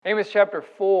Amos chapter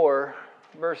 4,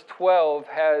 verse 12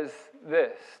 has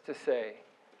this to say,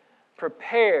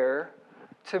 "Prepare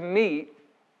to meet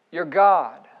your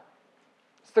God."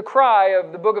 It's the cry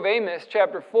of the book of Amos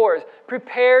chapter 4 is,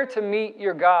 prepare to meet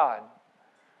your God.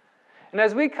 And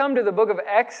as we come to the book of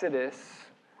Exodus,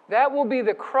 that will be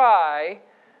the cry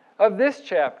of this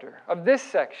chapter, of this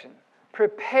section.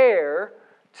 Prepare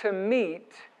to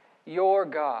meet your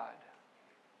God.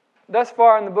 Thus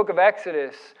far in the book of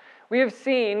Exodus, we have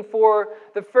seen for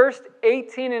the first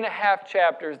 18 and a half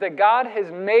chapters that God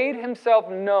has made himself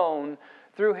known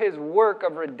through his work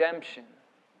of redemption.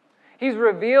 He's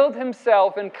revealed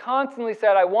himself and constantly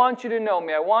said, I want you to know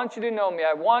me, I want you to know me,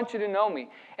 I want you to know me.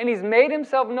 And he's made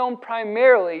himself known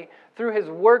primarily through his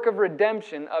work of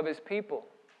redemption of his people.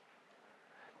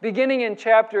 Beginning in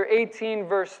chapter 18,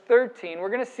 verse 13, we're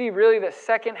going to see really the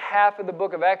second half of the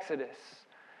book of Exodus,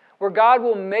 where God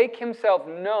will make himself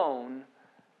known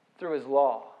through his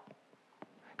law.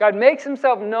 God makes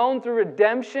himself known through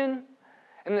redemption.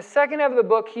 In the second half of the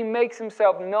book, he makes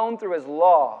himself known through his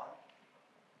law.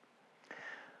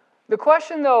 The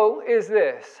question, though, is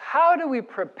this: how do we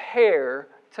prepare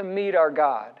to meet our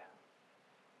God?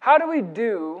 How do we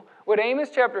do what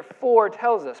Amos chapter 4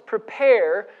 tells us?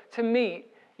 Prepare to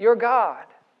meet your God.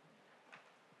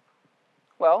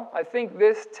 Well, I think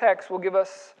this text will give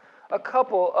us a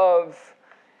couple of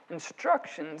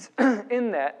instructions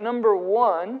in that. Number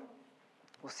one,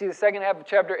 we'll see the second half of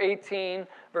chapter 18,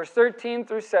 verse 13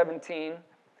 through 17,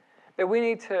 that we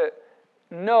need to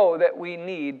know that we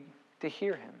need to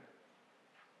hear him.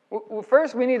 Well,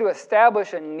 first, we need to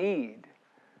establish a need.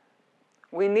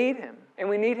 We need him, and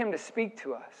we need him to speak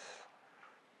to us.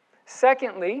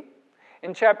 Secondly,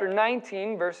 in chapter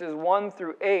 19, verses 1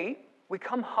 through 8, we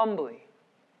come humbly.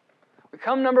 We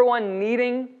come, number one,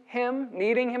 needing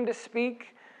him to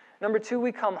speak. Number two,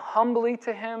 we come humbly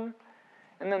to him.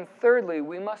 And then thirdly,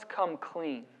 we must come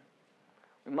clean.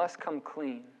 We must come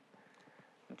clean.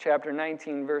 In chapter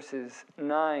 19, verses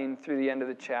 9 through the end of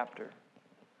the chapter.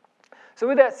 So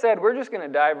with that said, we're just going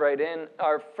to dive right in.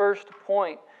 Our first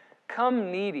point,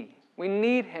 come needy. We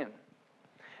need him.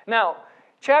 Now,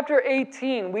 chapter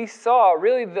 18, we saw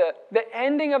really the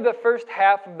ending of the first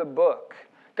half of the book.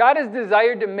 God has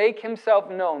desired to make himself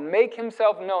known.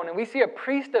 And we see a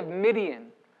priest of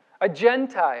Midian, a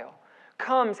Gentile,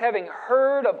 comes having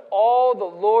heard of all the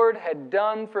Lord had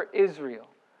done for Israel.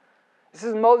 This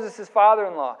is Moses'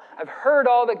 father-in-law. I've heard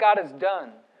all that God has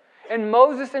done. And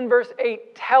Moses in verse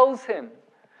 8 tells him,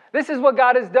 this is what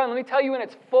God has done. Let me tell you in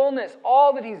its fullness,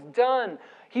 all that he's done.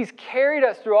 He's carried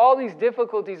us through all these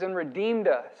difficulties and redeemed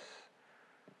us.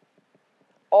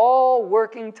 All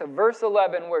working to verse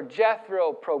 11 where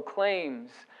Jethro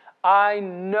proclaims, I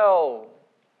know.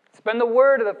 It's been the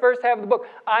word of the first half of the book.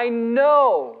 I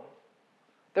know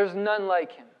there's none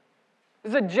like him.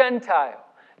 This is a Gentile.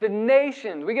 The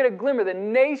nations, we get a glimmer, the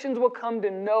nations will come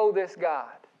to know this God.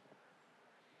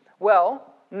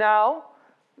 Well, now,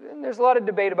 there's a lot of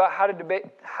debate about how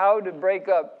to break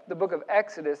up the book of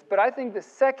Exodus, but I think the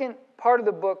second part of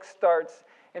the book starts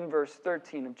in verse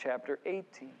 13 of chapter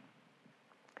 18.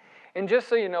 And just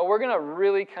so you know, we're going to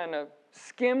really kind of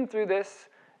skim through this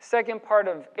second part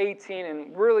of 18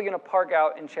 and really going to park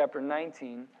out in chapter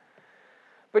 19.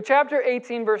 But chapter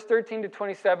 18, verse 13 to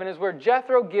 27 is where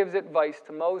Jethro gives advice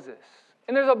to Moses.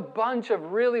 And there's a bunch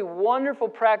of really wonderful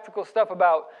practical stuff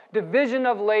about division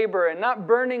of labor and not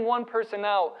burning one person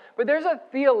out. But there's a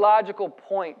theological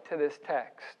point to this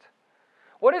text.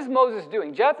 What is Moses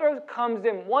doing? Jethro comes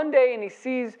in one day and he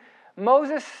sees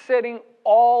Moses sitting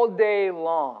all day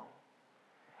long.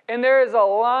 And there is a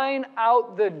line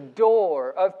out the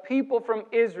door of people from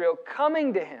Israel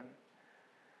coming to him.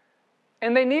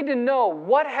 And they need to know,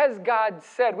 what has God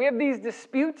said? We have these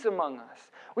disputes among us.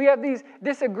 We have these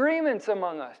disagreements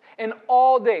among us. And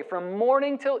all day, from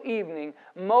morning till evening,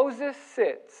 Moses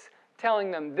sits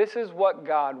telling them, this is what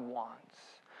God wants.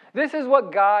 This is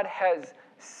what God has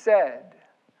said.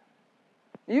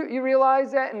 You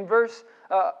realize that in verse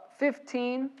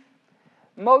 15?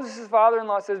 Moses'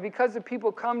 father-in-law says, because the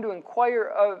people come to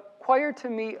inquire to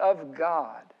me of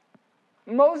God.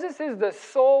 Moses is the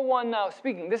sole one now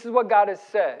speaking. This is what God has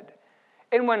said.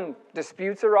 And when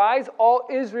disputes arise, all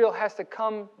Israel has to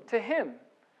come to him.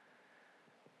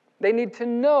 They need to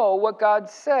know what God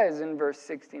says in verse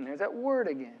 16. There's that word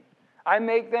again. I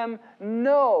make them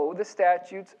know the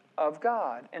statutes of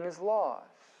God and his laws.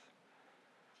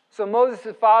 So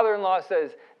Moses' father-in-law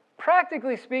says,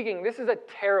 practically speaking, this is a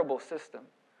terrible system.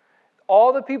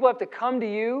 All the people have to come to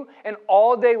you, and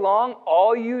all day long,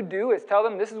 all you do is tell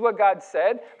them this is what God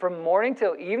said from morning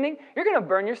till evening. You're going to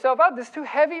burn yourself out. This is too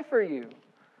heavy for you.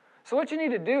 So what you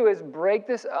need to do is break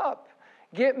this up.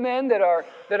 Get men that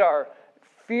are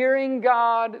fearing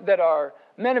God, that are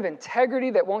men of integrity,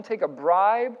 that won't take a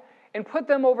bribe, and put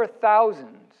them over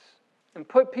thousands, and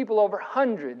put people over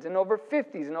hundreds, and over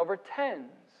 50s, and over 10s.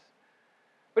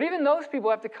 But even those people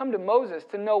have to come to Moses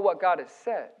to know what God has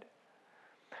said.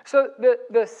 So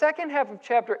the second half of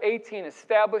chapter 18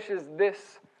 establishes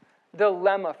this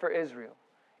dilemma for Israel.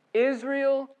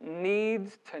 Israel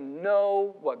needs to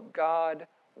know what God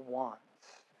wants.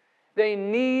 They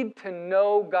need to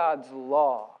know God's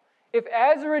law. If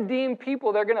as a redeemed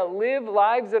people they're going to live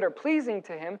lives that are pleasing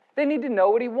to Him, they need to know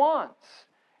what He wants.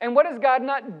 And what has God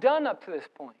not done up to this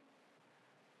point?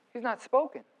 He's not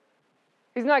spoken.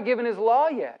 He's not given His law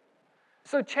yet.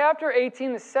 So chapter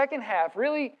 18, the second half,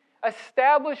 really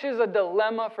establishes a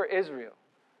dilemma for Israel.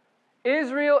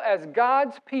 Israel, as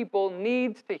God's people,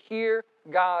 needs to hear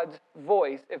God's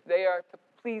voice if they are to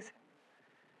please Him.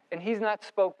 And He's not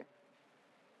spoken.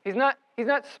 He's not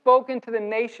spoken to the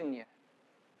nation yet.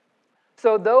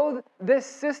 So though this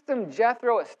system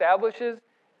Jethro establishes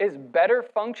is better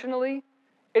functionally,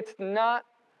 it's not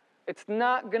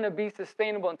going to be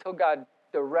sustainable until God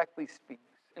directly speaks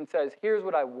and says, here's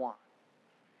what I want.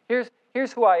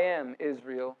 Here's who I am,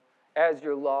 Israel, as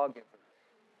your lawgiver.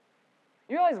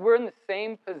 You realize we're in the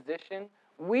same position?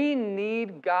 We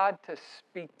need God to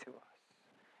speak to us.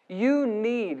 You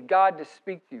need God to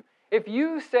speak to you. If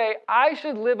you say, I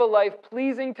should live a life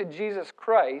pleasing to Jesus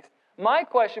Christ, my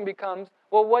question becomes,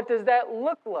 well, what does that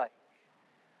look like?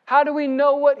 How do we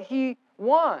know what He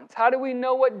wants? How do we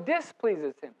know what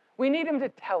displeases Him? We need Him to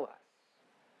tell us.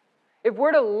 If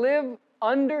we're to live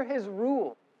under His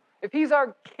rule, if He's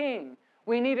our King,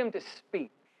 we need Him to speak.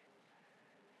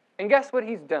 And guess what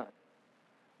He's done?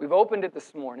 We've opened it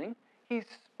this morning. He's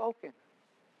spoken.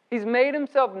 He's made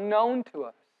Himself known to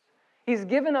us. He's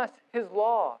given us His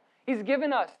law. He's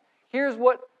given us, here's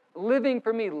what living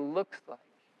for me looks like.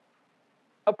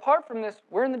 Apart from this,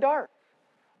 we're in the dark.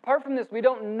 Apart from this, we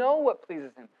don't know what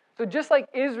pleases Him. So just like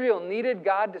Israel needed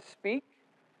God to speak,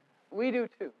 we do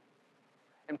too.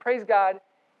 And praise God,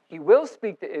 He will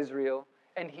speak to Israel,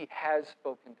 and He has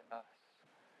spoken to us.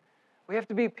 We have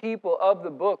to be people of the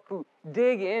book who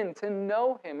dig in to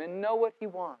know Him and know what He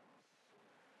wants.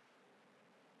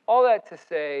 All that to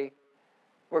say,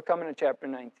 we're coming to chapter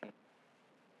 19.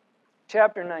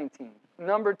 Chapter 19,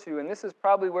 number 2, and this is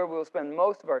probably where we'll spend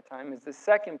most of our time, is the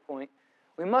second point.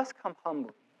 We must come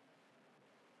humbly.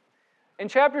 In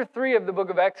chapter 3 of the book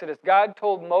of Exodus, God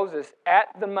told Moses at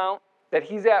the mount that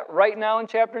He's at right now in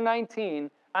chapter 19,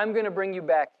 I'm going to bring you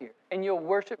back here, and you'll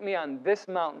worship me on this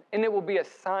mountain, and it will be a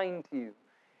sign to you.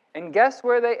 And guess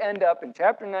where they end up in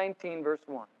chapter 19, verse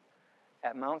 1?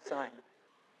 At Mount Sinai.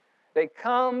 They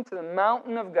come to the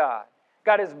mountain of God.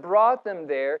 God has brought them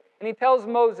there, and He tells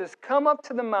Moses, come up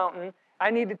to the mountain, I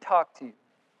need to talk to you.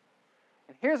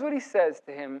 And here's what He says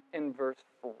to him in verse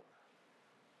 4.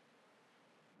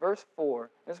 Verse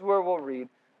 4, this is where we'll read,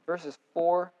 verses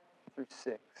 4 through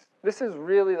 6. This is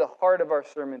really the heart of our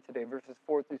sermon today, verses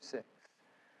 4 through 6.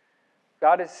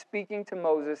 God is speaking to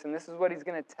Moses, and this is what He's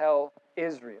going to tell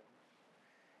Israel.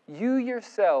 You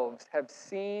yourselves have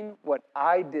seen what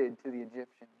I did to the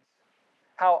Egyptians,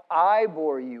 how I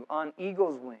bore you on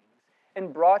eagle's wings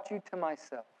and brought you to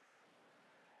myself.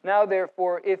 Now,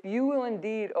 therefore, if you will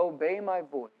indeed obey my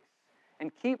voice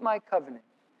and keep my covenant,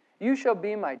 you shall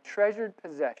be my treasured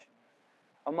possession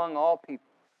among all peoples,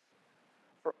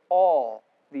 for all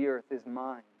the earth is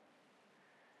mine.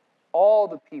 All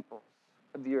the peoples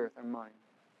of the earth are mine.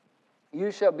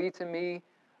 You shall be to me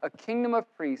a kingdom of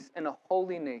priests and a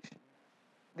holy nation.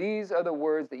 These are the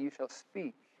words that you shall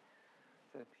speak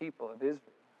to the people of Israel.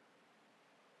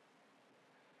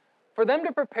 For them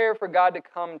to prepare for God to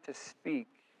come to speak,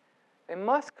 they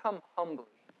must come humbly.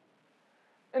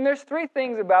 And there's 3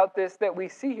 things about this that we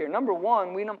see here. Number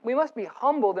 1, we must be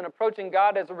humbled in approaching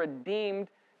God as a redeemed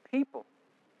people.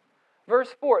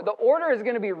 Verse 4, the order is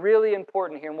going to be really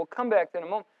important here, and we'll come back to it in a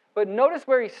moment. But notice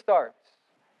where he starts.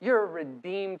 You're a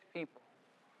redeemed people.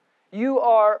 You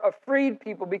are a freed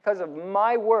people because of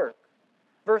my work.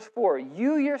 Verse 4,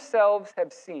 you yourselves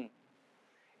have seen.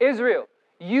 Israel,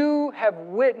 you have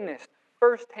witnessed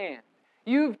firsthand.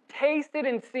 You've tasted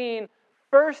and seen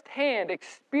firsthand,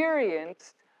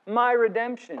 experienced my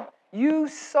redemption. You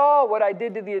saw what I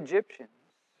did to the Egyptians.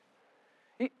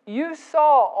 You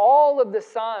saw all of the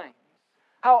signs,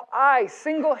 how I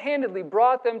single-handedly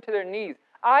brought them to their knees.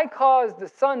 I caused the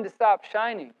sun to stop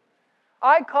shining.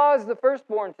 I caused the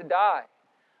firstborn to die.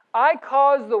 I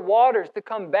caused the waters to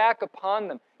come back upon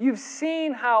them. You've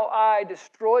seen how I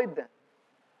destroyed them.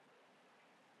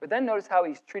 But then notice how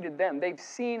He's treated them. They've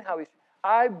seen how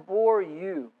I bore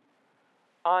you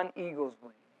on eagle's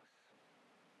wings.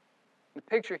 The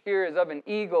picture here is of an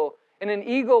eagle, and an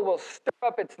eagle will stir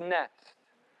up its nest.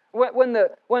 When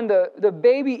the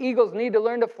baby eagles need to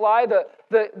learn to fly,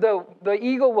 the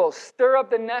eagle will stir up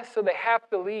the nest so they have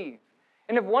to leave.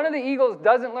 And if one of the eagles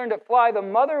doesn't learn to fly, the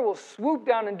mother will swoop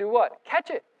down and do what? Catch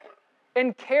it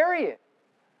and carry it.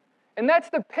 And that's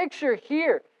the picture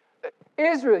here.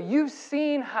 Israel, you've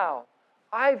seen how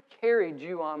I've carried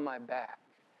you on my back.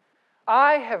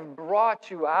 I have brought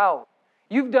you out.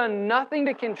 You've done nothing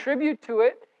to contribute to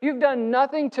it. You've done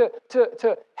nothing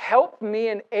to help me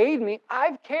and aid me.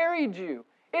 I've carried you.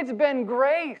 It's been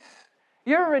grace.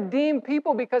 You're a redeemed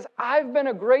people because I've been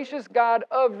a gracious God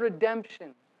of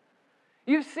redemption.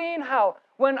 You've seen how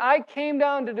when I came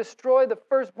down to destroy the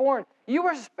firstborn, you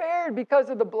were spared because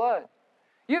of the blood.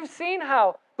 You've seen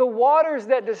how the waters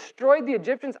that destroyed the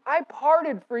Egyptians, I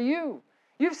parted for you.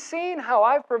 You've seen how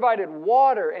I've provided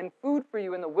water and food for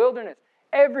you in the wilderness.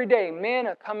 Every day,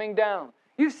 manna coming down.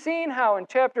 You've seen how in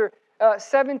chapter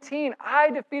 17, I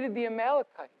defeated the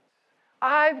Amalekites.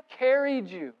 I've carried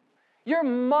you. You're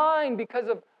mine because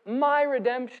of my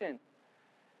redemption.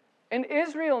 And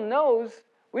Israel knows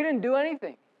we didn't do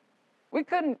anything. We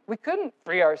couldn't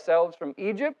free ourselves from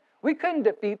Egypt. We couldn't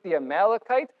defeat the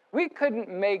Amalekites. We couldn't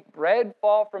make bread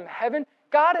fall from heaven.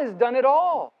 God has done it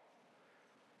all.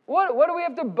 What do we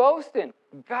have to boast in?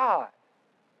 God.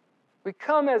 We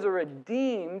come as a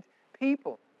redeemed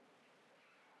people.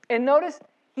 And notice,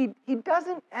 he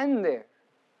doesn't end there.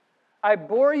 I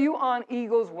bore you on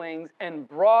eagle's wings and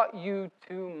brought you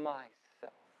to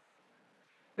myself.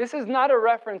 This is not a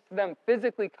reference to them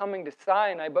physically coming to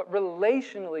Sinai, but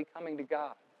relationally coming to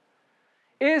God.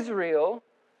 Israel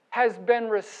has been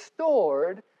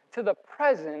restored to the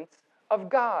presence of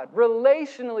God,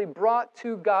 relationally brought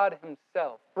to God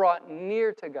himself, brought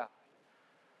near to God.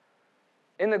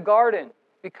 In the garden,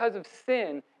 because of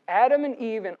sin, Adam and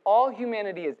Eve and all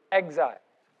humanity is exiled,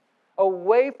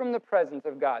 away from the presence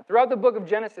of God. Throughout the book of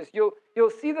Genesis, you'll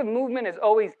see the movement is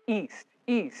always east,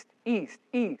 east, east,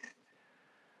 east.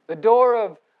 The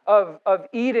door of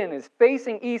Eden is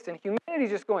facing east, and humanity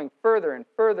is just going further and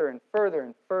further and further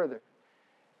and further.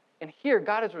 And here,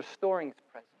 God is restoring his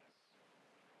presence.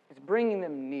 He's bringing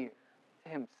them near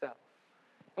to himself.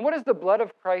 And what has the blood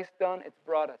of Christ done? It's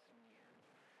brought us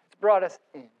near. It's brought us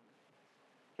in.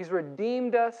 He's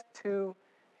redeemed us to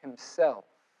himself.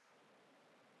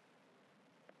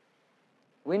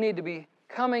 We need to be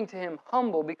coming to him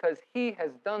humble because he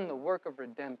has done the work of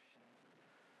redemption.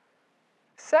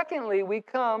 Secondly, we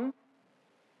come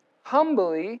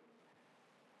humbly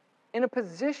in a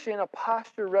position, a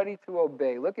posture ready to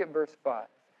obey. Look at verse 5.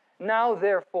 Now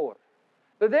therefore.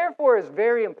 The therefore is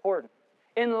very important.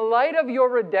 In light of your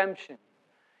redemption,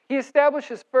 he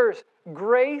establishes first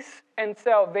grace and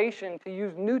salvation, to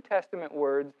use New Testament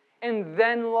words, and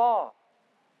then law.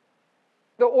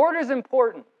 The order is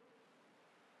important.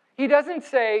 He doesn't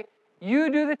say,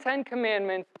 you do the 10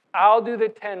 commandments, I'll do the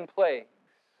 10 plagues.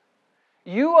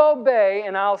 You obey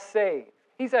and I'll save.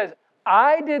 He says,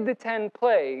 I did the 10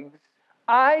 plagues,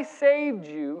 I saved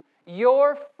you,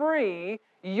 you're free,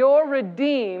 you're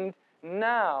redeemed,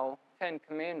 now 10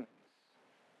 commandments.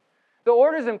 The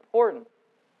order is important.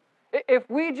 If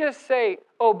we just say,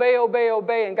 obey, obey,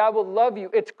 obey, and God will love you,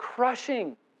 it's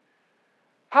crushing.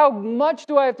 How much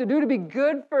do I have to do to be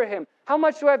good for him? How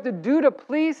much do I have to do to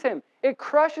please him? It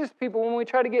crushes people when we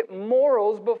try to get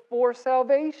morals before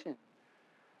salvation.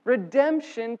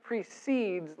 Redemption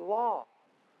precedes law.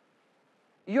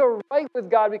 You're right with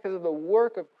God because of the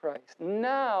work of Christ.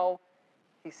 Now,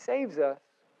 he saves us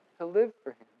to live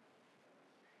for him.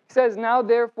 He says, now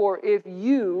therefore, if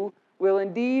you will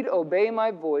indeed obey my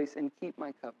voice and keep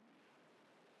my covenant.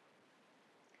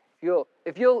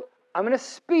 I'm going to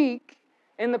speak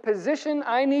in the position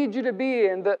I need you to be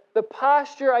in, the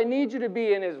posture I need you to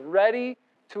be in is ready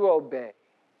to obey.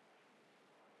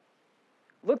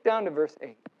 Look down to verse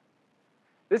 8.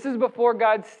 This is before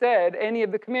God said any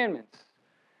of the commandments.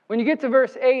 When you get to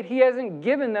verse 8, he hasn't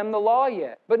given them the law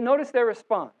yet. But notice their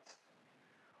response.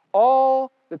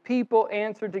 All the people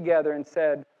answered together and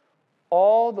said,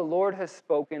 all the Lord has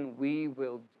spoken, we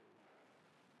will do.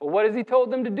 Well, what has he told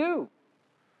them to do?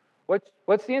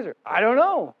 What's the answer? I don't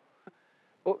know.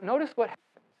 Well, notice what happens.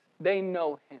 They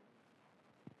know him.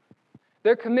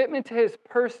 Their commitment to his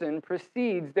person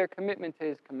precedes their commitment to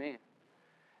his command.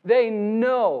 They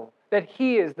know that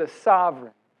he is the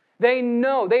sovereign. They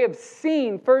know, they have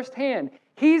seen firsthand,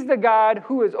 he's the God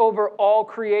who is over all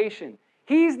creation.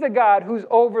 He's the God who's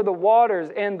over the waters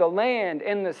and the land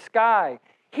and the sky.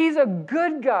 He's a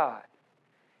good God.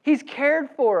 He's cared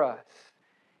for us.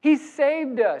 He's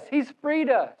saved us. He's freed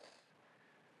us.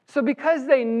 So because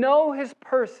they know his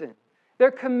person,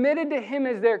 they're committed to him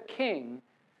as their king,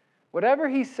 whatever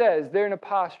he says, they're in a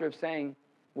posture of saying,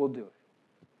 we'll do it.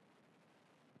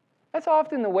 That's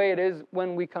often the way it is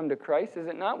when we come to Christ, is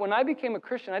it not? When I became a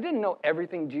Christian, I didn't know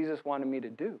everything Jesus wanted me to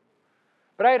do.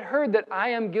 But I had heard that I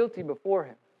am guilty before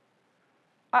him.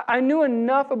 I knew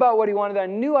enough about what he wanted. I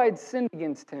knew I had sinned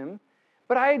against him.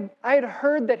 But I had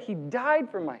heard that he died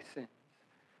for my sins.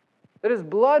 That his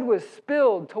blood was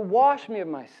spilled to wash me of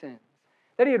my sins.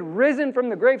 That he had risen from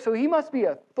the grave. So he must be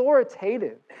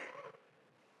authoritative.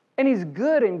 And he's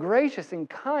good and gracious and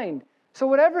kind. So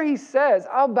whatever he says,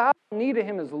 I'll bow the knee to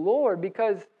him as Lord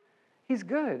because he's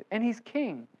good and he's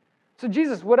king. So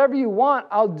Jesus, whatever you want,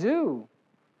 I'll do.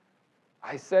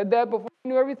 I said that before I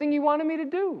knew everything he wanted me to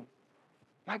do.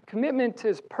 My commitment to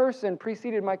his person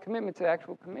preceded my commitment to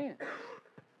actual command.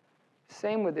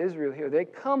 Same with Israel here. They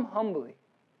come humbly.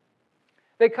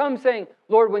 They come saying,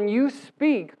 Lord, when you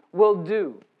speak, we'll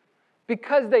do.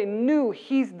 Because they knew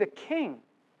he's the king.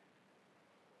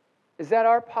 Is that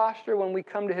our posture when we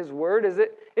come to his word? Is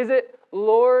it,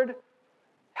 Lord,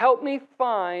 help me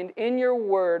find in your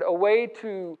word a way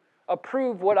to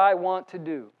approve what I want to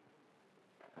do?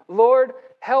 Lord,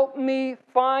 help me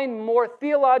find more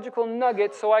theological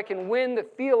nuggets so I can win the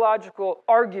theological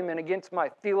argument against my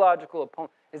theological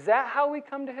opponent. Is that how we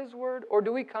come to his word? Or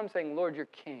do we come saying, Lord, you're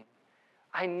king.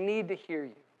 I need to hear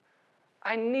you.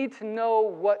 I need to know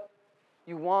what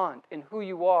you want and who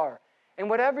you are. And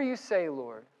whatever you say,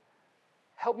 Lord,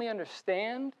 help me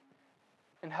understand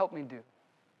and help me do.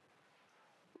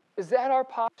 Is that our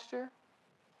posture?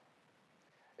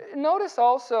 Notice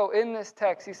also in this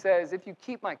text, he says, if you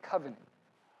keep my covenant.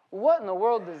 What in the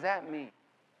world does that mean?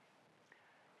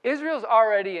 Israel's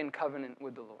already in covenant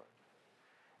with the Lord.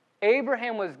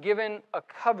 Abraham was given a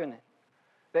covenant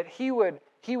that he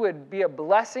would be a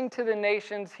blessing to the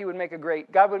nations. God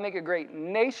would make a great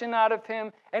nation out of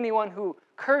him. Anyone who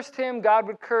cursed him, God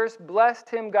would curse. Blessed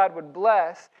him, God would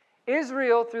bless.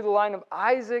 Israel, through the line of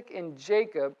Isaac and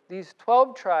Jacob, these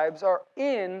 12 tribes are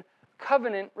in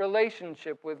covenant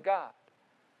relationship with God.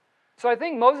 So I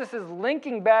think Moses is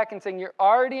linking back and saying, you're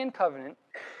already in covenant.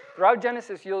 Throughout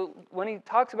Genesis, when he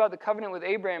talks about the covenant with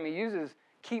Abraham, he uses,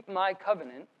 keep my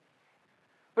covenant.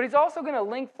 But he's also going to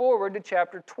link forward to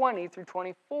chapter 20 through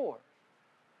 24.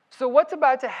 So what's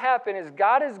about to happen is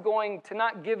God is going to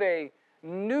not give a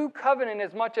new covenant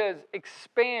as much as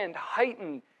expand,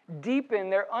 heighten, deepen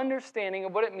their understanding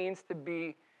of what it means to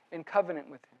be in covenant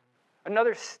with him.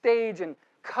 Another stage in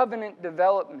covenant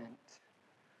development.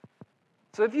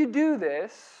 So if you do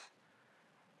this,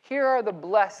 here are the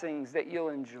blessings that you'll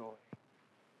enjoy.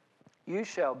 You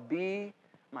shall be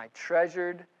my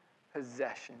treasured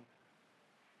possession.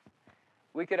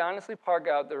 We could honestly park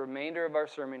out the remainder of our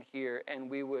sermon here and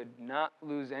we would not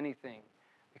lose anything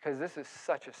because this is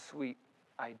such a sweet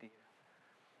idea.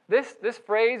 This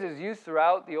phrase is used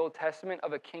throughout the Old Testament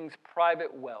of a king's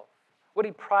private wealth, what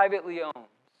he privately owns,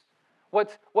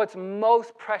 what's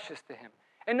most precious to him.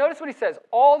 And notice what he says,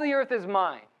 all the earth is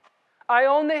mine. I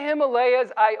own the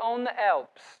Himalayas, I own the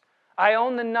Alps. I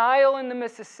own the Nile and the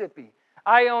Mississippi.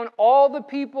 I own all the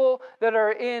people that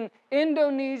are in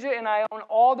Indonesia, and I own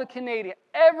all the Canadian.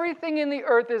 Everything in the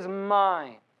earth is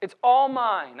mine. It's all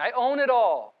mine. I own it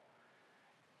all.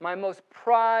 My most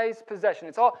prized possession.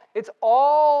 It's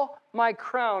all my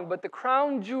crown, but the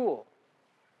crown jewel,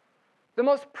 the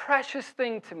most precious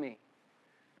thing to me,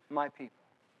 my people.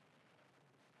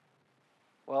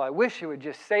 Well, I wish he would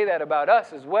just say that about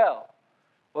us as well.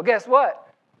 Well, guess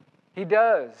what? He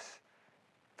does.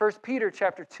 1 Peter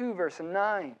chapter 2, verse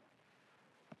 9.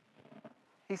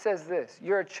 He says this,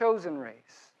 you're a chosen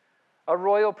race, a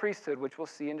royal priesthood, which we'll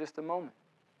see in just a moment.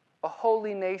 A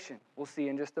holy nation, we'll see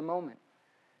in just a moment.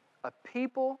 A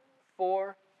people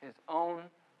for his own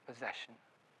possession.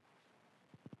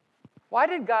 Why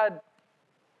did God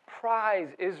prize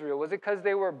Israel? Was it because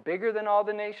they were bigger than all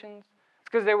the nations?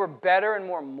 It's because they were better and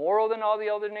more moral than all the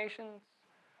other nations?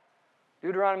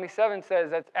 Deuteronomy 7 says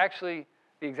that's actually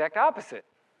the exact opposite.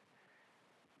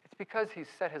 It's because he's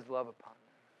set his love upon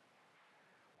them.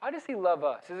 Why does he love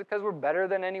us? Is it because we're better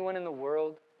than anyone in the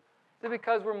world? Is it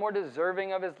because we're more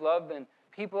deserving of his love than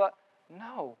people?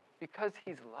 No, because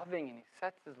he's loving and he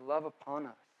sets his love upon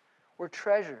us. We're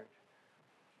treasured.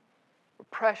 We're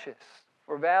precious.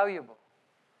 We're valuable.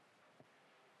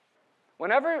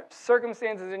 Whenever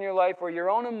circumstances in your life or your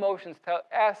own emotions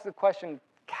ask the question,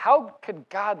 how could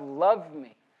God love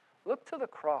me? Look to the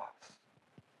cross.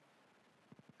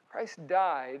 Christ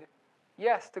died,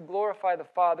 yes, to glorify the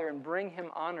Father and bring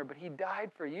him honor, but he died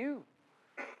for you.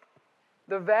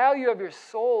 The value of your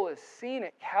soul is seen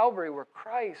at Calvary, where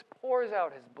Christ pours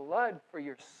out his blood for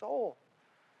your soul.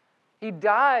 He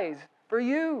dies for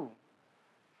you.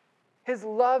 His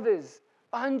love is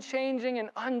unchanging and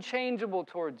unchangeable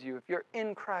towards you if you're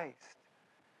in Christ.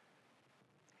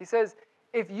 He says,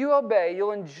 if you obey,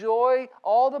 you'll enjoy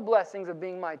all the blessings of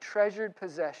being my treasured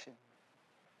possession.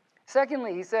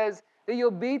 Secondly, he says that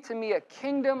you'll be to me a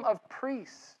kingdom of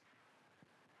priests.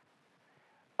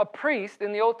 A priest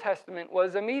in the Old Testament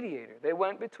was a mediator. They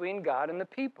went between God and the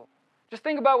people. Just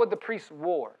think about what the priests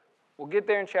wore. We'll get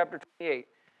there in chapter 28.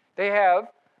 They have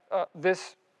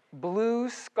this blue,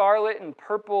 scarlet, and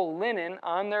purple linen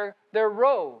on their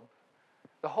robe.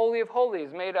 The Holy of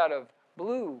Holies made out of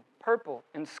blue, purple,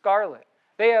 and scarlet.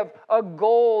 They have a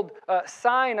gold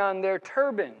sign on their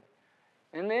turban.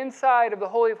 And the inside of the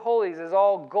Holy of Holies is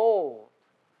all gold.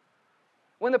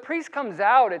 When the priest comes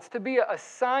out, it's to be a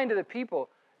sign to the people.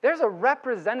 There's a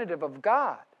representative of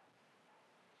God.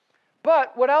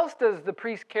 But what else does the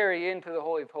priest carry into the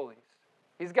Holy of Holies?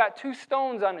 He's got 2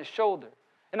 stones on his shoulder.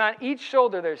 And on each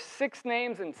shoulder, there's 6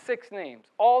 names and 6 names.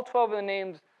 All 12 of the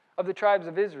names of the tribes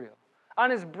of Israel.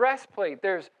 On his breastplate,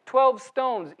 there's 12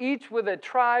 stones, each with a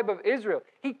tribe of Israel.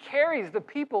 He carries the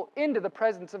people into the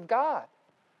presence of God.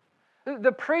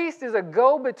 The priest is a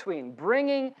go-between,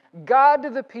 bringing God to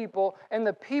the people and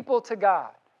the people to God.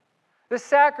 The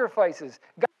sacrifices,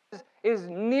 God is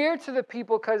near to the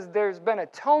people because there's been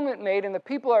atonement made and the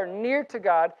people are near to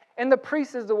God, and the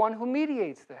priest is the one who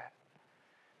mediates that.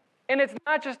 And it's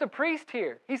not just a priest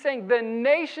here. He's saying the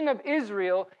nation of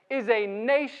Israel is a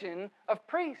nation of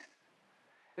priests.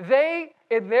 They,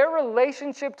 in their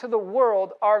relationship to the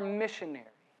world, are missionary.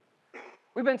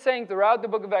 We've been saying throughout the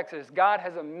book of Exodus, God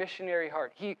has a missionary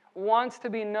heart. He wants to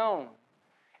be known.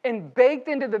 And baked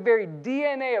into the very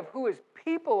DNA of who his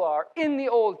people are in the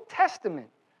Old Testament,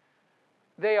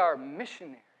 they are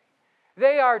missionary.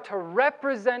 They are to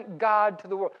represent God to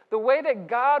the world. The way that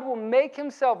God will make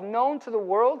himself known to the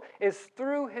world is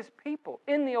through his people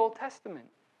in the Old Testament.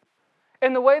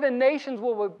 And the way the nations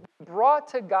will be brought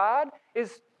to God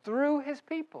is through his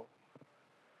people.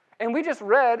 And we just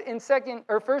read in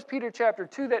 1 Peter chapter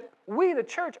 2 that we, the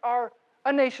church, are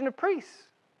a nation of priests.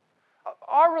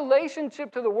 Our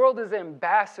relationship to the world is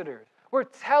ambassadors. We're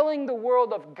telling the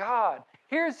world of God.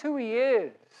 Here's who he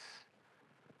is.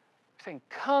 We're saying,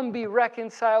 come be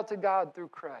reconciled to God through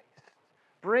Christ.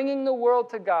 Bringing the world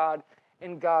to God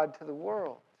and God to the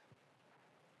world.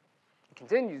 It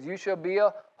continues, you shall be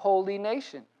a holy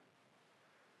nation.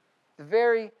 The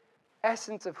very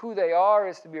essence of who they are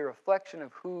is to be a reflection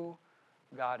of who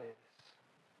God is.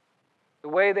 The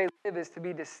way they live is to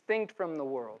be distinct from the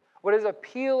world. What is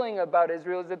appealing about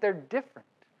Israel is that they're different.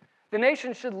 The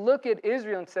nation should look at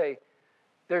Israel and say,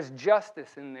 there's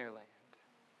justice in their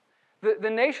land. The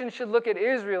nation should look at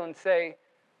Israel and say,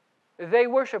 they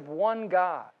worship one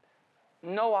God,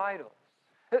 no idols.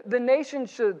 The nation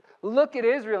should look at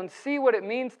Israel and see what it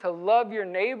means to love your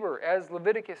neighbor, as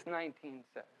Leviticus 19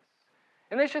 says.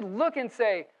 And they should look and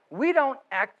say, we don't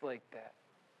act like that.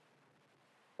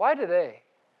 Why do they?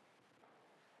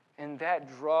 And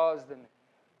that draws them in.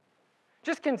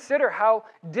 Just consider how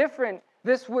different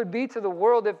this would be to the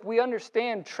world if we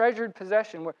understand treasured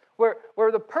possession,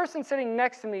 where the person sitting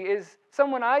next to me is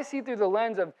someone I see through the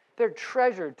lens of they're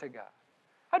treasured to God.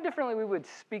 How differently we would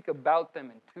speak about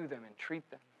them and to them and treat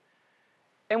them.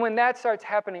 And when that starts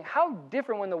happening, how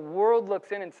different when the world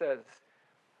looks in and says,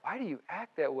 why do you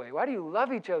act that way? Why do you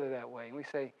love each other that way? And we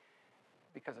say,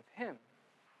 because of him,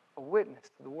 a witness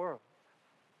to the world.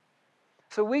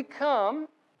 So we come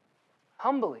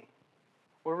humbly.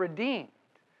 We're redeemed.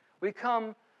 We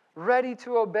come ready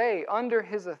to obey under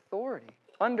his authority,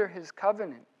 under his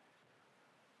covenant.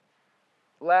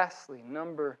 Lastly,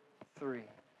 number 3,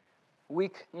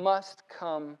 we must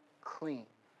come clean.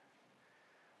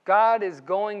 God is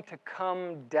going to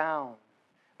come down.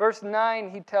 Verse 9,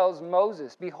 he tells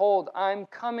Moses, behold, I'm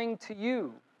coming to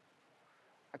you.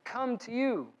 I come to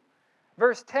you.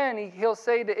 Verse 10, he'll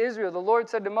say to Israel, the Lord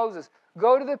said to Moses,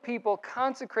 go to the people,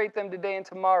 consecrate them today and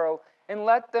tomorrow, and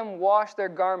let them wash their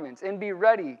garments, and be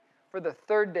ready for the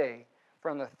 3rd day. For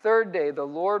on the 3rd day the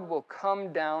Lord will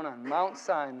come down on Mount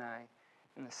Sinai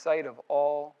in the sight of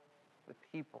all the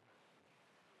people.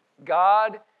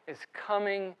 God is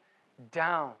coming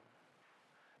down.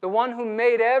 The one who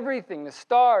made everything, the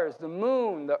stars, the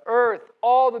moon, the earth,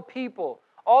 all the people,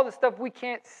 all the stuff we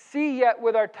can't see yet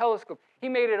with our telescope. He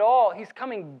made it all. He's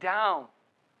coming down.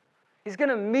 He's going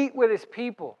to meet with his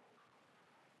people.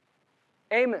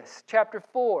 Amos chapter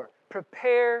 4,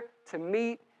 prepare to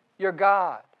meet your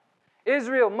God.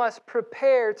 Israel must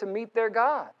prepare to meet their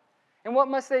God. And what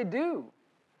must they do?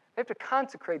 They have to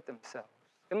consecrate themselves.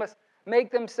 They must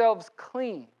make themselves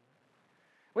clean.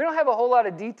 We don't have a whole lot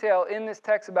of detail in this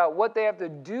text about what they have to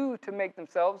do to make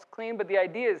themselves clean, but the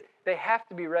idea is they have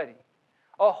to be ready.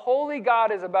 A holy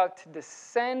God is about to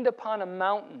descend upon a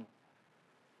mountain,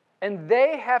 and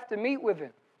they have to meet with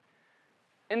him.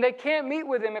 And they can't meet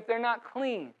with him if they're not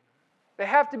clean. They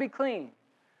have to be clean.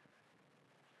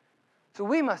 So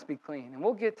we must be clean, and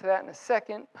we'll get to that in a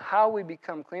second, how we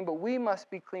become clean, but we must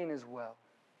be clean as well.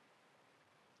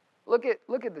 Look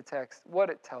at the text, what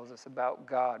it tells us about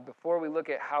God before we look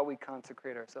at how we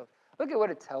consecrate ourselves. Look at what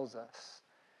it tells us.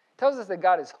 It tells us that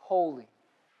God is holy.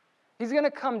 He's going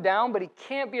to come down, but he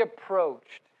can't be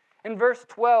approached. In verse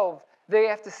 12, they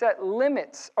have to set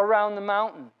limits around the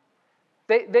mountain.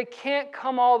 They can't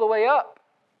come all the way up.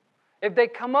 If they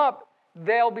come up,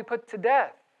 they'll be put to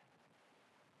death.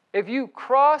 If you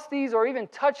cross these or even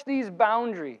touch these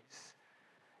boundaries,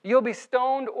 you'll be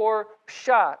stoned or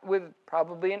shot with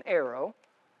probably an arrow.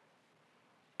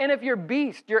 And if your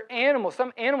beast, your animal,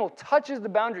 some animal touches the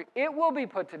boundary, it will be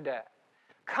put to death.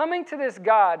 Coming to this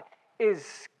God is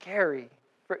scary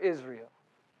for Israel.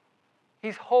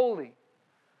 He's holy.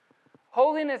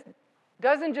 Holiness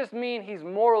doesn't just mean he's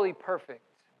morally perfect,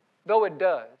 though it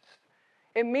does.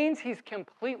 It means he's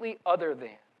completely other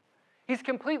than. He's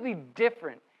completely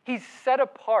different. He's set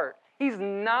apart. He's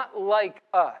not like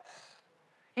us.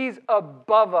 He's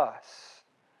above us.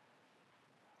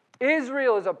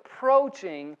 Israel is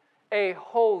approaching a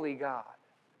holy God.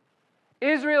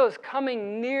 Israel is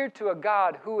coming near to a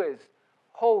God who is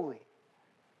holy,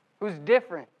 who's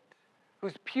different,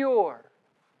 who's pure.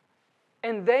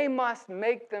 And they must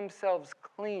make themselves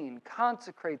clean,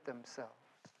 consecrate themselves.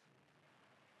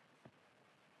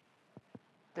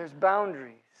 There's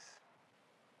boundaries.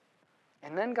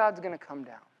 And then God's going to come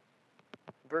down.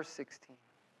 Verse 16.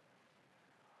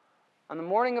 On the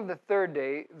morning of the third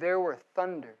day, there were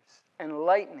thunders and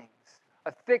lightnings,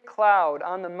 a thick cloud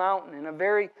on the mountain, and a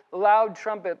very loud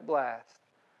trumpet blast,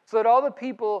 so that all the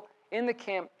people in the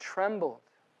camp trembled.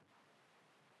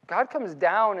 God comes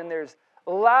down, and there's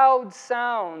loud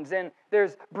sounds, and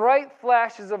there's bright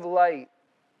flashes of light.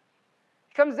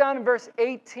 He comes down in verse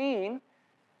 18.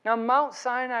 Now Mount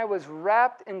Sinai was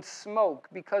wrapped in smoke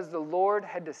because the Lord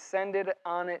had descended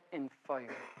on it in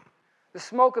fire. The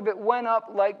smoke of it went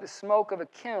up like the smoke of a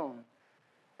kiln,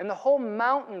 and the whole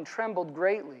mountain trembled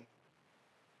greatly.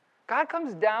 God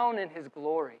comes down in his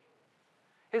glory.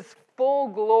 His full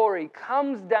glory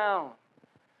comes down.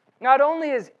 Not only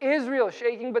is Israel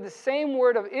shaking, but the same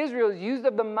word of Israel is used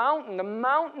of the mountain. The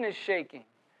mountain is shaking.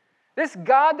 This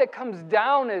God that comes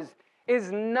down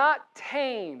is not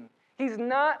tame. He's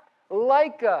not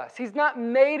like us. He's not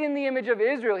made in the image of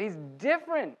Israel. He's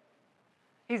different.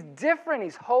 He's different.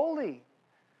 He's holy.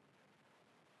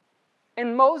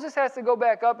 And Moses has to go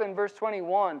back up in verse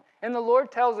 21, and the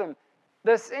Lord tells him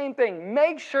the same thing.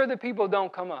 Make sure the people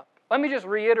don't come up. Let me just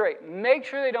reiterate. Make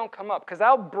sure they don't come up, because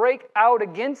I'll break out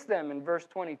against them in verse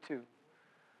 22.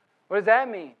 What does that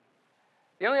mean?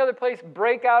 The only other place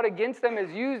break out against them is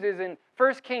used is in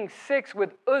 1 Kings 6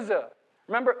 with Uzzah.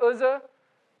 Remember Uzzah?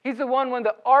 He's the one, when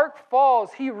the ark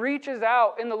falls, he reaches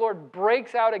out and the Lord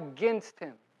breaks out against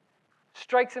him,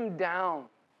 strikes him down.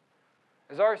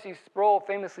 As R.C. Sproul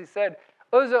famously said,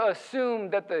 Uzzah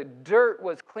assumed that the dirt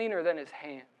was cleaner than his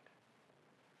hand.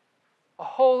 A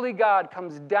holy God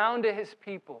comes down to his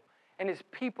people, and his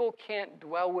people can't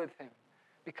dwell with him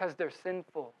because they're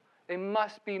sinful. They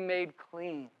must be made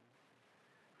clean.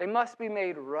 They must be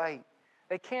made right.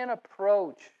 They can't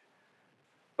approach.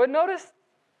 But notice,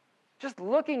 just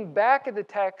looking back at the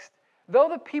text, though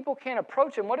the people can't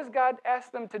approach him, what does God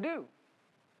ask them to do?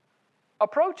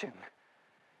 Approach him.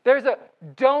 There's a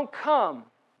don't come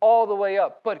all the way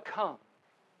up, but come.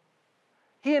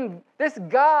 This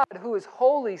God who is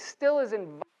holy still is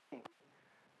inviting.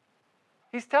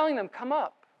 He's telling them, come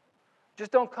up.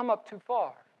 Just don't come up too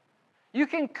far. You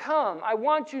can come. I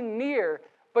want you near,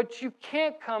 but you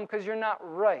can't come because you're not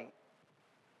right.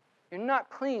 You're not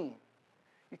clean.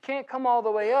 You can't come all the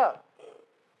way up.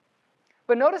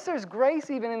 But notice there's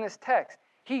grace even in this text.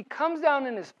 He comes down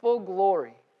in his full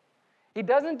glory. He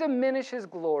doesn't diminish his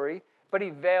glory, but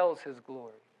he veils his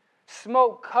glory.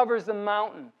 Smoke covers the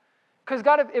mountain. Because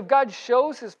if God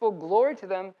shows his full glory to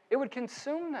them, it would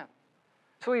consume them.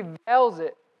 So he veils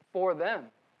it for them.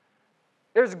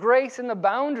 There's grace in the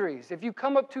boundaries. If you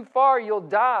come up too far, you'll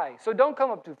die. So don't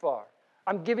come up too far.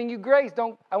 I'm giving you grace.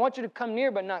 I want you to come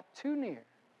near, but not too near.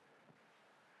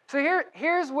 So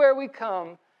here's where we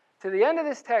come to the end of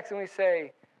this text and we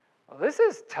say, well, this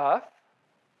is tough.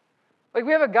 Like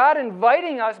we have a God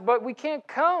inviting us, but we can't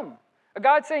come. A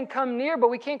God saying come near, but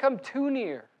we can't come too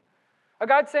near. A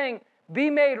God saying, be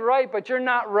made right, but you're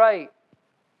not right.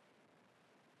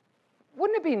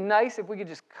 Wouldn't it be nice if we could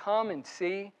just come and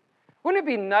see? Wouldn't it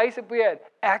be nice if we had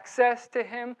access to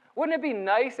him? Wouldn't it be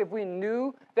nice if we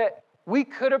knew that we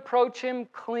could approach him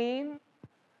clean?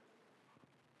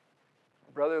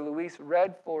 Brother Luis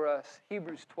read for us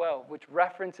Hebrews 12, which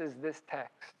references this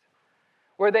text,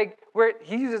 where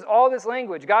he uses all this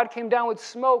language. God came down with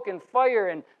smoke and fire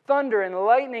and thunder and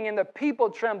lightning, and the people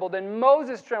trembled, and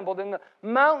Moses trembled, and the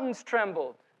mountains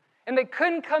trembled, and they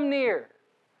couldn't come near.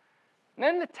 And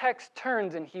then the text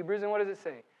turns in Hebrews, and what does it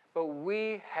say? But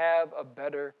we have a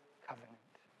better covenant.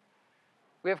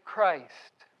 We have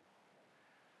Christ,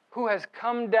 who has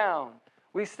come down.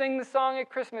 We sing the song at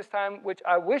Christmas time, which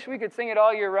I wish we could sing it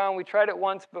all year round. We tried it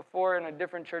once before in a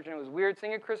different church, and it was weird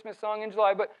singing a Christmas song in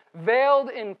July. But veiled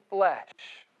in flesh,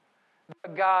 the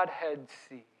Godhead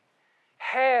see.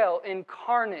 Hail,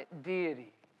 incarnate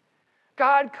deity.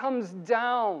 God comes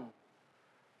down,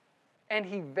 and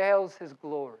he veils his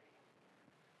glory.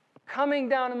 Coming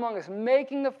down among us,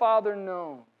 making the Father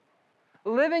known,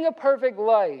 living a perfect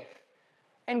life,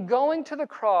 and going to the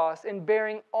cross and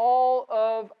bearing all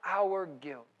of our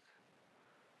guilt,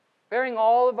 bearing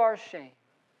all of our shame,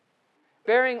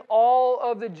 bearing all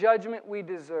of the judgment we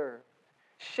deserve,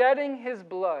 shedding his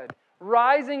blood,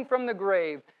 rising from the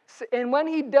grave. And when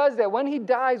he does that, when he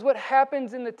dies, what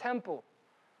happens in the temple?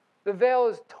 The veil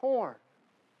is torn.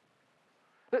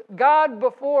 God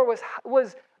before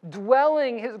was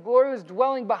dwelling, his glory was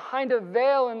dwelling behind a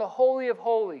veil in the Holy of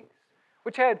Holies,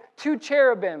 which had 2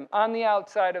 cherubim on the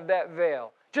outside of that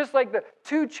veil, just like the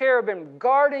 2 cherubim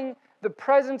guarding the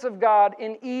presence of God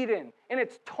in Eden. And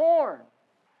it's torn.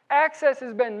 Access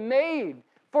has been made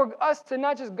for us to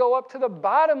not just go up to the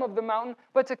bottom of the mountain,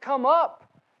 but to come up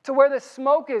to where the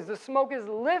smoke is. The smoke is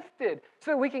lifted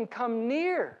so that we can come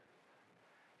near.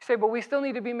 You say, but we still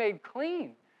need to be made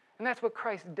clean. And that's what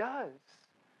Christ does.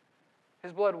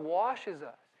 His blood washes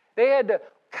us. They had to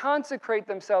consecrate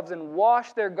themselves and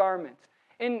wash their garments.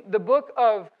 In the book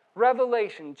of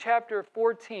Revelation, chapter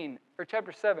 14, or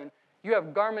chapter 7, you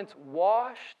have garments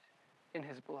washed in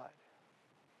his blood.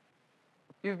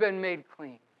 You've been made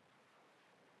clean.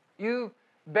 You've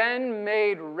been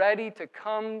made ready to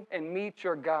come and meet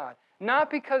your God.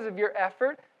 Not because of your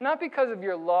effort, not because of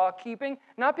your law keeping,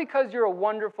 not because you're a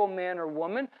wonderful man or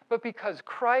woman, but because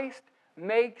Christ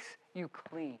makes you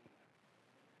clean.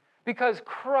 Because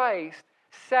Christ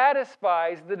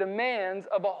satisfies the demands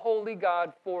of a holy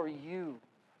God for you.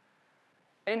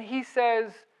 And he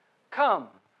says, come.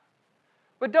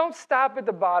 But don't stop at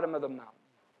the bottom of the mountain.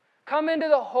 Come into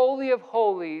the Holy of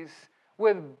Holies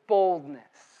with boldness.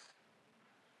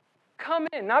 Come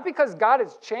in, not because God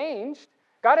has changed.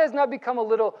 God has not become a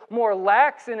little more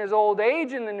lax in his old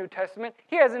age in the New Testament.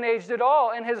 He hasn't aged at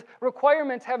all, and his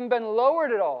requirements haven't been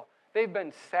lowered at all. They've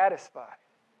been satisfied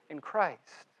in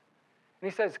Christ. And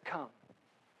he says, come.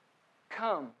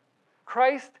 Come.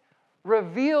 Christ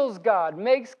reveals God,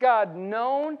 makes God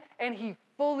known, and he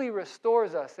fully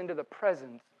restores us into the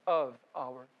presence of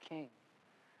our King.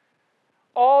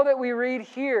 All that we read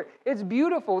here, it's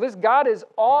beautiful. This God is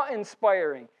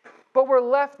awe-inspiring, but we're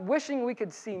left wishing we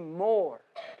could see more.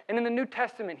 And in the New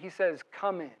Testament, he says,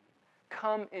 come in.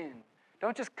 Come in.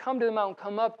 Don't just come to the mountain,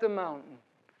 come up the mountain.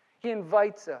 He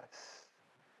invites us.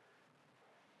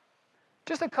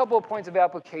 Just a couple of points of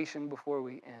application before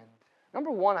we end.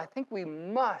 Number one, I think we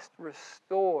must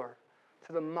restore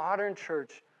to the modern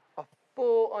church a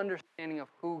full understanding of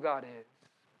who God is.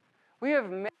 We have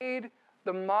made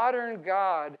the modern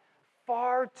God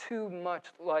far too much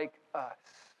like us.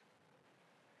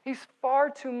 He's far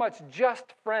too much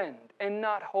just friend and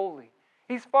not holy.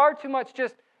 He's far too much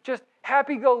just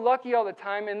happy-go-lucky all the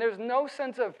time, and there's no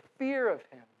sense of fear of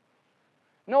him.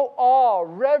 No awe,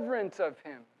 reverence of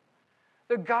him.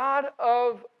 The God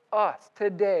of us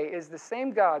today is the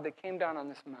same God that came down on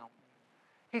this mountain.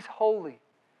 He's holy.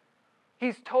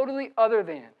 He's totally other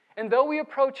than. And though we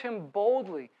approach him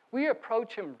boldly, we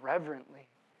approach him reverently.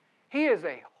 He is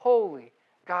a holy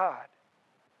God.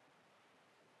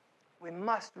 We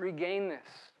must regain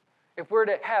this if we're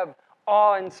to have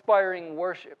awe-inspiring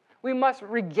worship. We must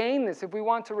regain this if we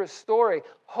want to restore a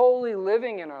holy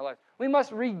living in our lives. We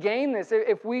must regain this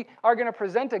if we are going to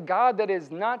present a God that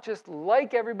is not just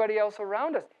like everybody else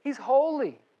around us. He's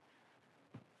holy.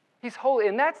 He's holy.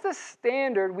 And that's the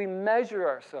standard we measure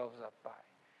ourselves up by.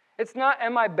 It's not,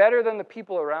 am I better than the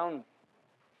people around me?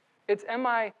 It's, am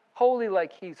I holy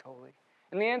like he's holy?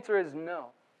 And the answer is no.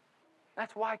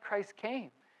 That's why Christ came.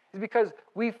 It's because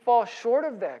we fall short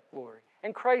of that glory.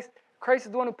 And Christ is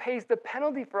the one who pays the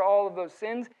penalty for all of those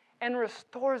sins and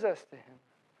restores us to him.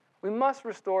 We must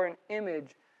restore an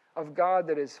image of God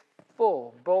that is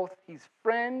full. Both He's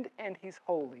friend and He's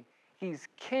holy. He's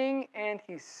King and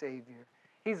He's Savior.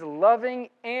 He's loving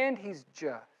and He's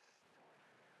just.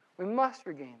 We must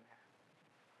regain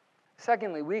that.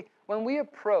 Secondly, when we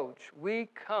approach, we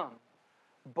come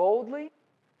boldly,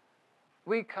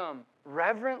 we come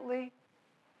reverently,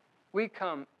 we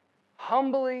come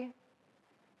humbly,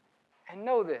 and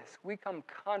know this, we come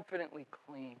confidently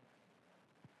clean.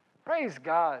 Praise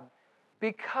God.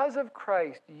 Because of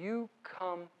Christ, you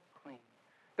come clean.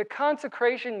 The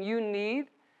consecration you need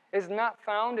is not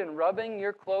found in rubbing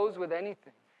your clothes with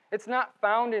anything. It's not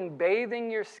found in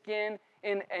bathing your skin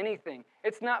in anything.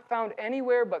 It's not found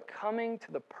anywhere but coming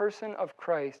to the person of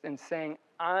Christ and saying,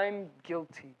 I'm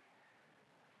guilty.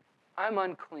 I'm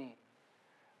unclean.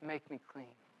 Make me clean.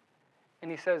 And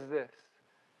He says this,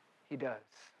 He does.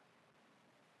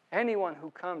 Anyone who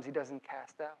comes, He doesn't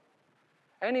cast out.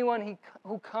 Anyone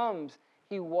who comes,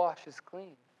 He washes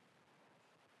clean.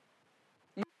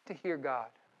 You need to hear God.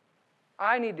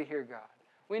 I need to hear God.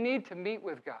 We need to meet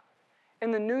with God.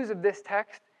 And the news of this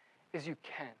text is you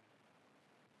can.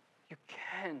 You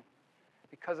can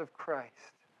because of Christ.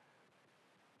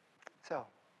 So,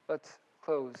 let's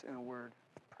close in a word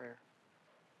of prayer.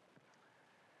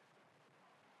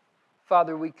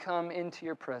 Father, we come into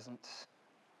your presence.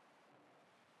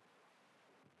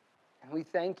 And we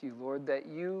thank you, Lord, that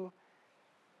you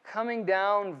coming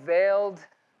down veiled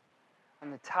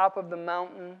on the top of the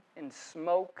mountain in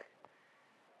smoke,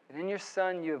 and in your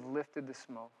Son you have lifted the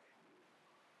smoke.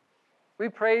 We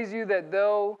praise you that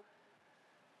though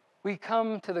we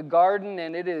come to the garden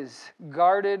and it is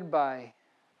guarded by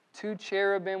 2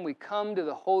 cherubim, we come to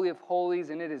the Holy of Holies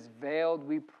and it is veiled.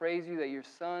 We praise you that your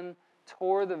Son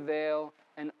tore the veil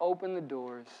and opened the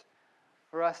doors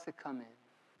for us to come in.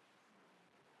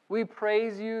 We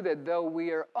praise you that though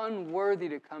we are unworthy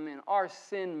to come in, our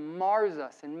sin mars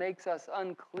us and makes us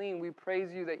unclean. We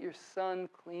praise you that your Son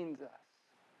cleans us.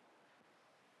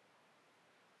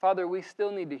 Father, we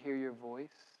still need to hear your voice.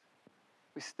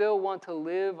 We still want to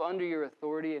live under your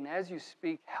authority, and as you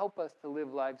speak, help us to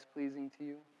live lives pleasing to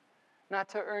you. Not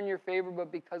to earn your favor,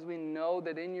 but because we know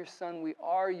that in your Son we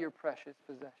are your precious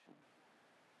possession.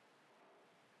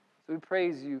 So we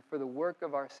praise you for the work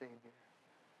of our Savior.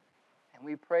 And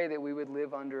we pray that we would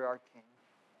live under our King.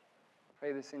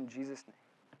 Pray this in Jesus'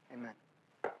 name. Amen.